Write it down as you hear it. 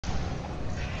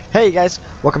Hey guys,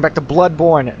 welcome back to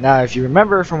BloodBorne. Now if you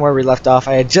remember from where we left off,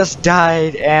 I had just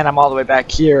died and I'm all the way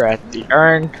back here at the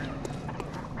urn.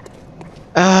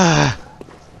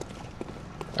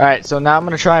 Alright, so now I'm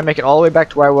gonna try and make it all the way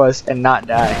back to where I was and not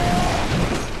die.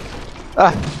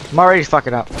 I'm already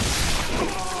fucking up.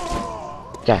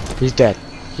 Okay, he's dead.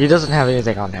 He doesn't have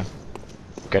anything on him.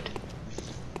 Good.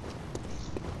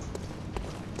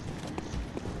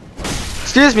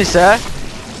 Excuse me, sir.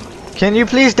 Can you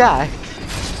please die?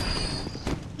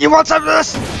 You want some of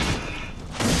this?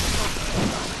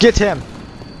 Get him.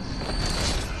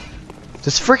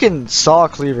 This freaking saw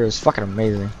cleaver is fucking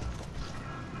amazing.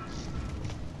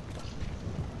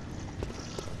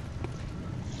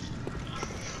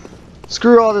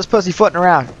 Screw all this pussyfooting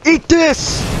around. Eat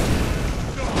this!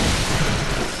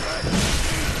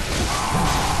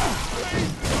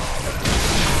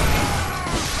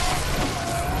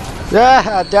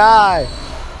 Yeah, die!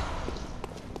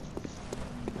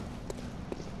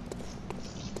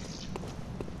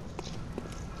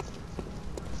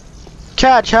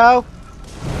 Catch, ho!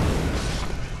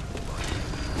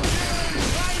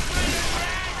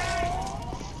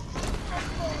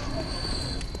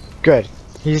 Good.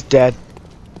 He's dead.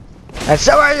 And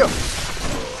so are you!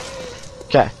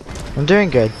 Okay. I'm doing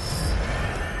good.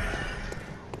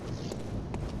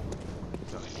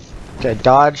 Okay,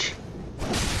 dodge.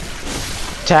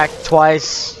 Attack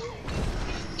twice.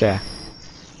 Okay.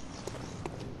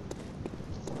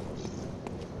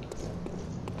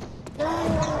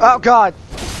 Oh god!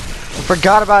 I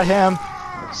forgot about him.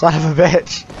 Son of a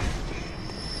bitch.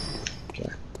 Okay.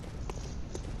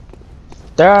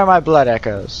 There are my blood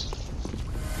echoes.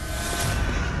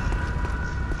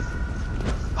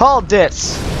 Hold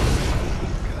this!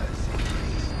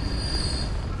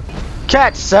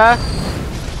 Catch, sir!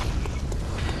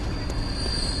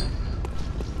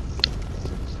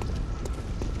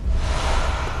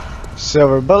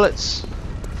 Silver bullets.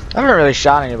 I haven't really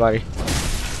shot anybody.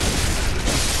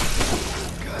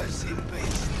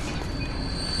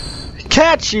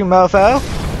 Catch you, mofo!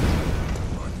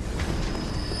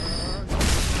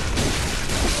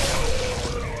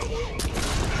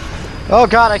 Oh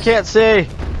god, I can't see!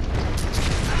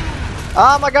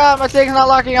 Oh my god, my thing's not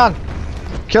locking on!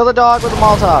 Kill the dog with a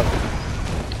Molotov.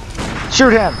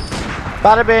 Shoot him!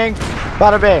 Bada bing,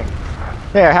 bada bing.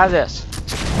 Here, have this.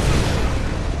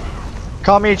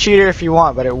 Call me a cheater if you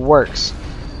want, but it works.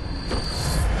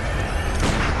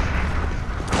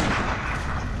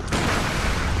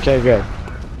 Okay, good.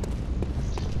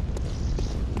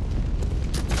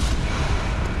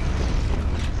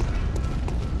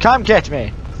 Come catch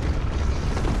me.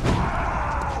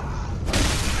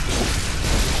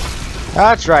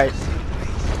 That's right.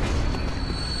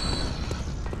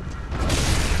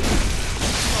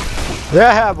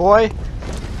 Yeah, boy.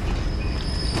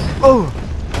 Oh.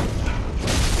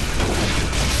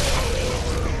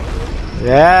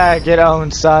 Yeah, get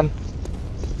owned, son.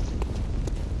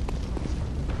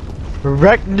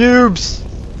 Wreck noobs!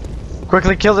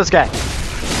 Quickly kill this guy.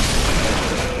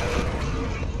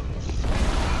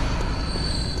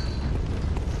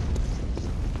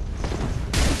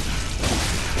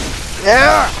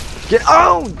 Yeah! Get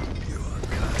owned!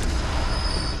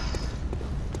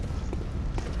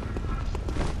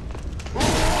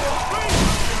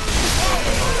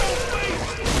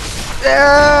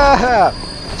 Yeah!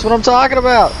 That's what I'm talking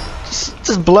about.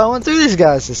 Just blowing through these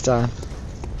guys this time.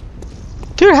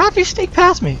 Dude, how do you sneak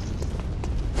past me?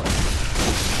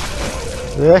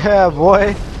 Yeah,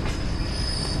 boy.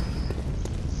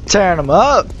 Tearing them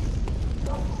up.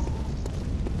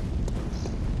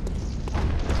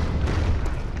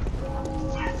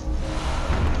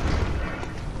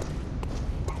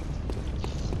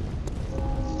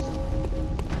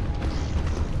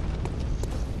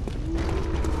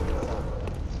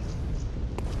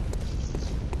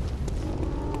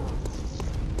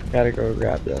 Gotta go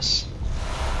grab this.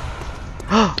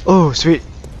 Oh, sweet.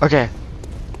 Okay.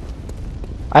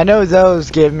 I know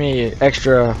those give me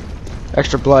extra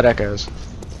blood echoes.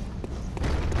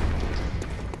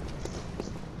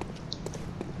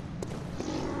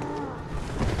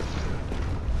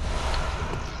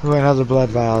 Ooh, another blood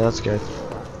vial. That's good.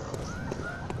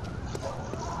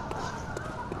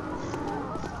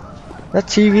 That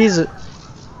TV's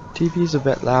a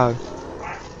bit loud.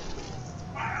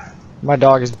 My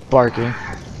dog is barking.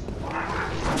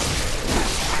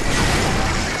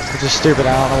 Which is stupid,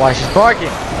 I don't know why she's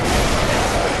barking.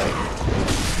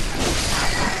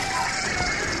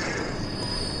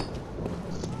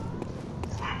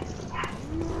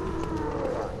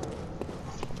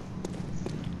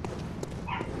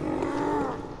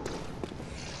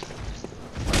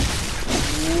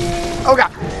 Oh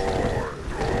god!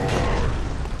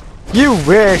 You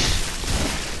wish.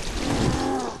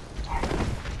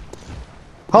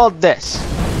 Hold this.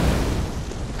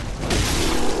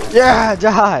 Yeah,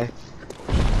 die.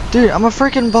 Dude, I'm a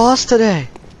freaking boss today.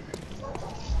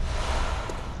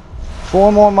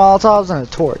 4 more Molotovs and a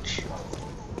torch.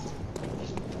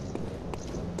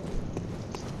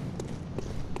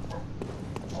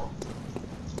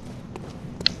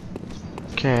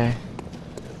 Okay.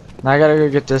 Now I gotta go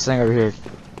get this thing over here.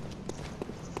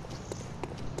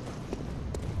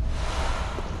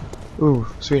 Ooh,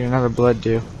 sweet, another blood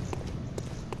dew.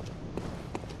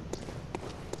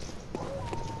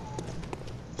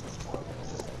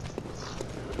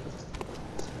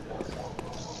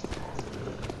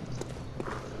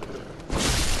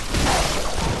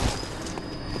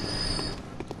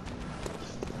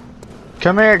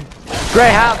 Come here,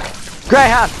 Greyhound!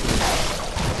 Greyhound!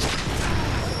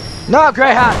 No,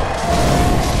 Greyhound!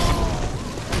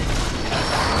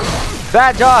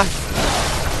 Bad dog!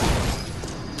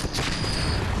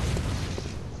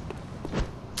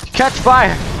 Catch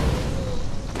fire!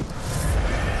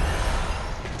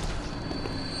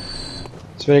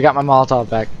 Sweet, I got my Molotov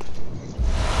back.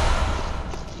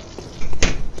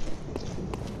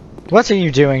 What are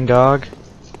you doing, dog?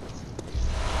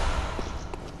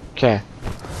 Okay.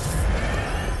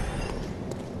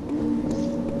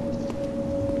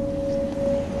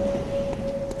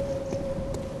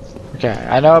 Okay,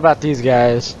 I know about these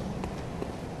guys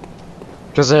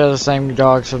because they're the same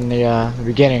dogs from the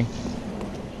beginning.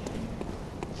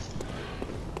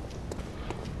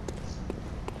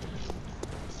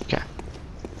 Okay.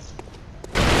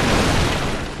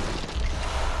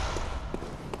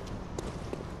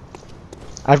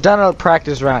 I've done a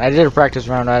practice round. I did a practice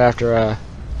round right after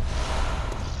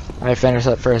I finished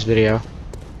that first video.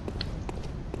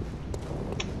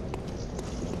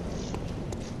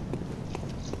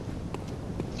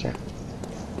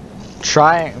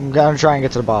 I'm gonna try and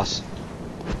get to the boss.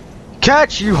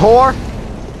 Catch, you whore!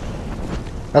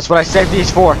 That's what I saved these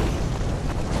for.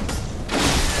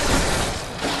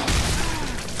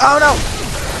 Oh no!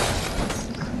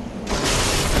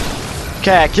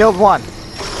 Okay, I killed one.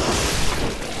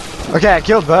 Okay, I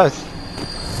killed both.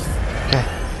 Okay.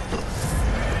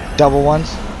 Double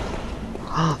ones.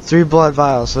 3 blood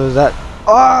vials, so is that...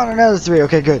 Oh, another 3,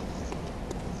 okay, good.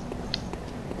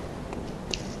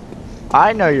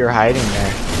 I know you're hiding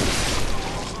there.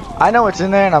 I know what's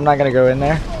in there and I'm not gonna go in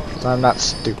there. So I'm not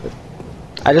stupid.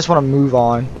 I just want to move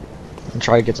on and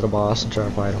try to get to the boss and try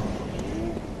to fight him.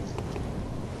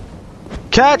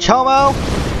 Catch, homo!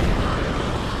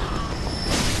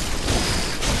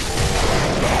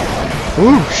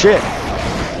 Ooh, shit.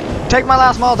 Take my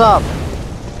last Molotov.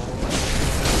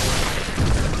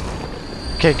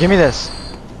 Okay, give me this.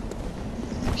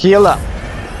 Heal up.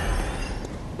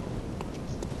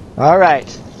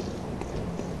 Alright.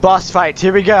 Boss fight,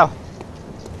 here we go.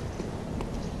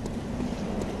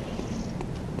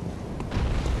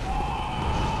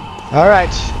 Alright.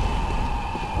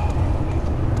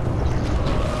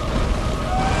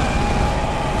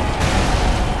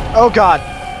 Oh god.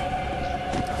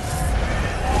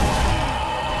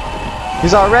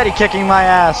 He's already kicking my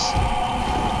ass.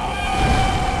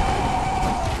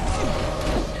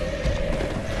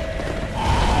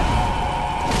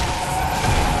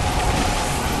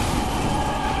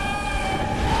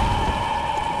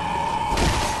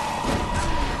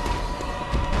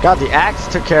 God, the axe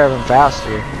took care of him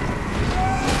faster.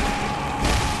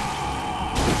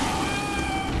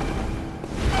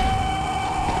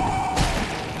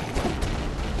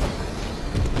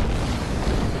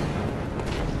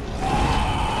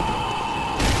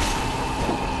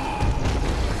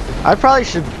 I probably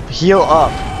should heal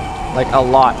up, like, a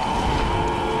lot.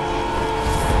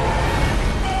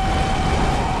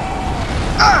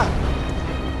 Ah!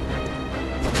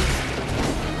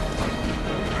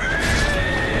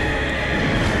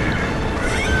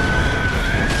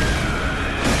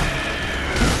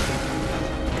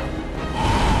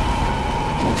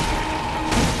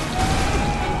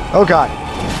 Oh god.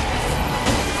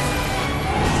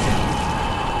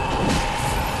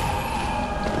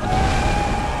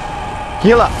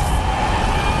 Heal up.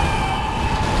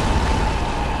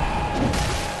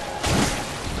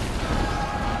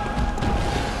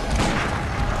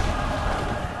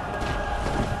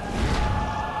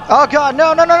 Oh god,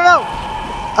 no, no, no, no, no!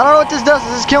 I don't know what this does.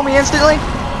 Does this kill me instantly?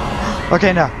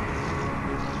 Okay, no.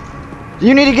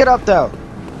 You need to get up though.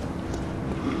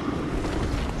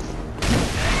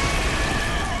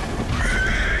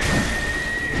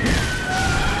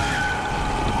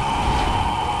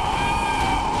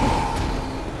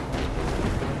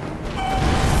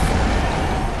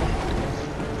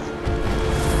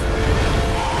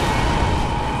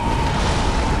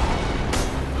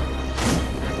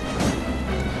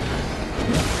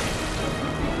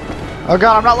 Oh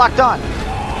god, I'm not locked on.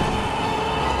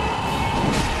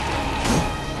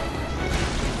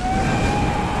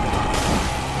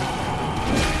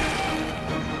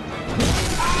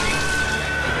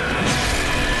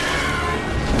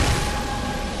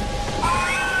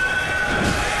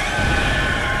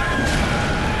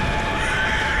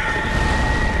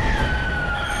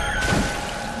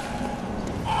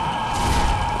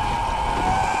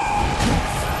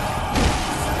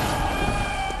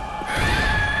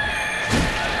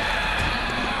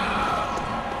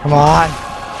 Come on.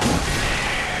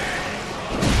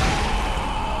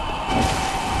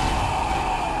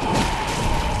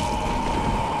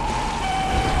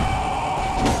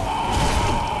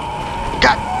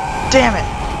 God damn it.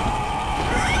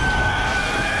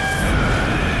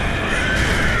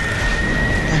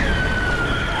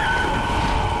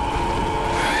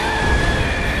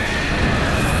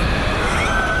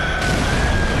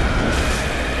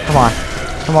 Come on.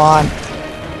 Come on.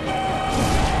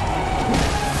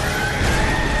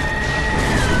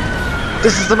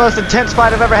 This is the most intense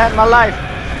fight I've ever had in my life.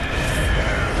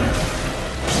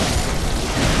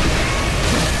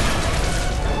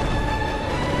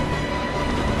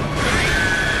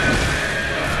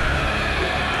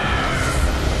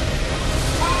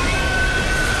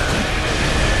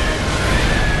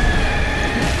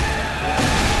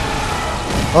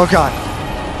 Oh god.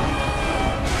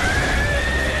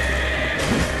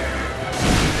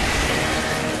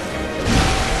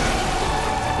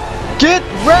 Get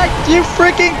wrecked, you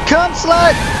freaking cunt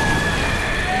slut!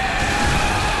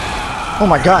 Oh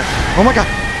my god. Oh my god.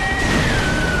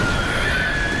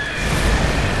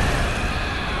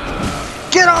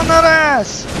 Get on that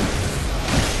ass!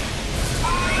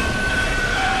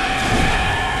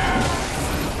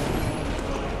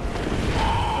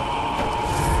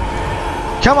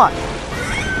 Come on.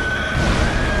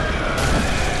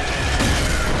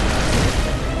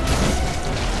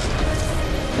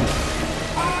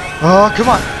 Oh, come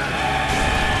on.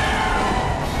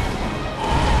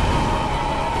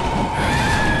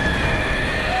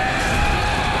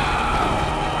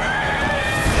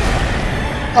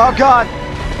 Oh, God.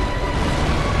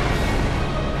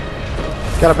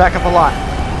 Gotta back up a lot.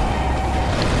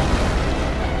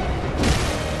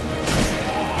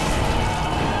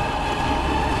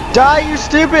 Die, you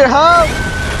stupid hoe!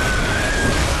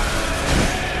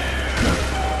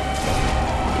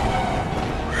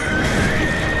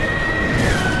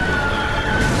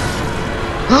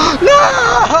 No!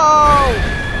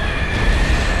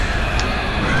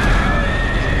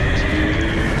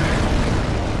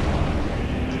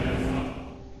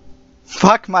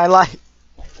 Fuck my life.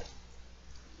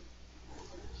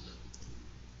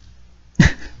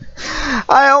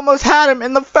 I almost had him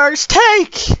in the first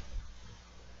take.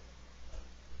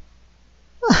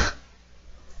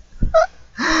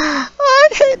 I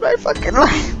hate my fucking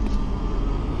life.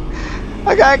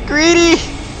 I got greedy.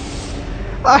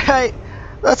 Alright,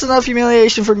 that's enough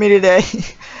humiliation for me today.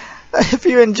 If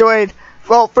you enjoyed,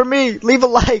 well, for me, leave a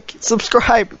like,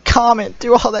 subscribe, comment,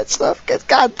 do all that stuff, because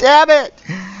god damn it!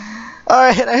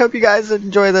 Alright, I hope you guys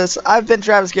enjoy this. I've been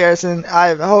Travis Garrison.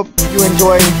 I hope you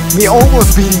enjoyed me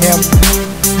almost beating him.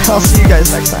 I'll see you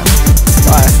guys next time.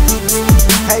 Bye.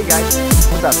 Hey guys,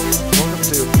 what's up? Welcome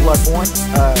to BloodBorne.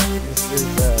 This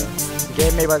is a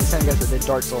game made by the same guys that did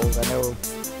Dark Souls. I know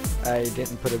I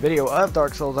didn't put a video of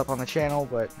Dark Souls up on the channel,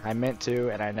 but I meant to,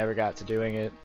 and I never got to doing it.